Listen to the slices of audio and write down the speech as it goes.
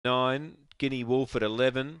9, Guinea Wolf at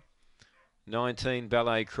 11, 19,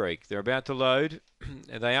 Ballet Creek. They're about to load,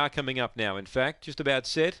 and they are coming up now. In fact, just about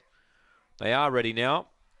set. They are ready now.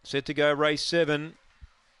 Set to go, race 7.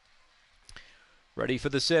 Ready for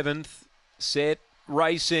the 7th. Set.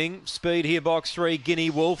 Racing. Speed here, box 3. Guinea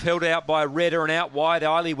Wolf held out by Redder, and out wide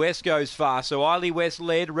Eiley West goes fast. So Eiley West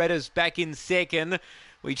led. Redder's back in second.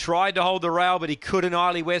 We tried to hold the rail, but he couldn't.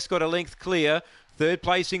 Eiley West got a length clear. Third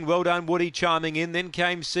placing, Well Done Woody chiming in. Then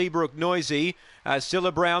came Seabrook Noisy.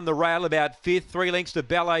 Scylla Brown, the rail, about 5th. 3 lengths to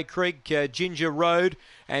Ballet Creek, Ginger Road.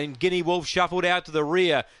 And Guinea Wolf shuffled out to the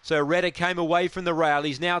rear. So Redder came away from the rail.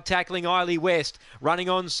 He's now tackling Eiley West. Running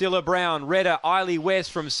on Scylla Brown. Redder, Eiley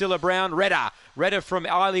West from Scylla Brown. Redder from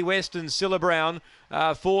Eiley West and Scylla Brown.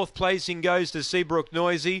 4th placing goes to Seabrook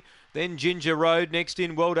Noisy. Then Ginger Road. Next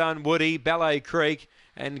in, Well Done Woody, Ballet Creek.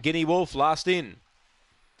 And Guinea Wolf last in.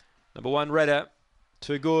 Number 1, Redder.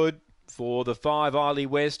 Too good for the 5, Eiley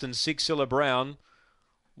West, and 6, Scylla Brown.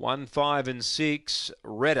 1, 5 and 6,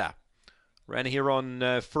 Redder. Ran here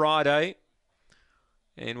on Friday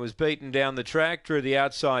and was beaten down the track, drew the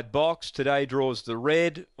outside box. Today draws the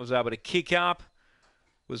red, was able to kick up.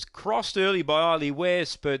 Was crossed early by Eiley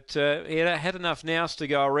West, but he had enough nous to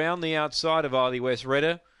go around the outside of Eiley West,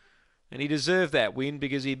 Redder. And he deserved that win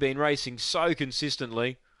because he'd been racing so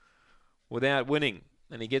consistently without winning.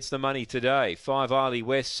 And he gets the money today. 5, Eiley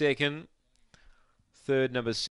West second. Third, number 6.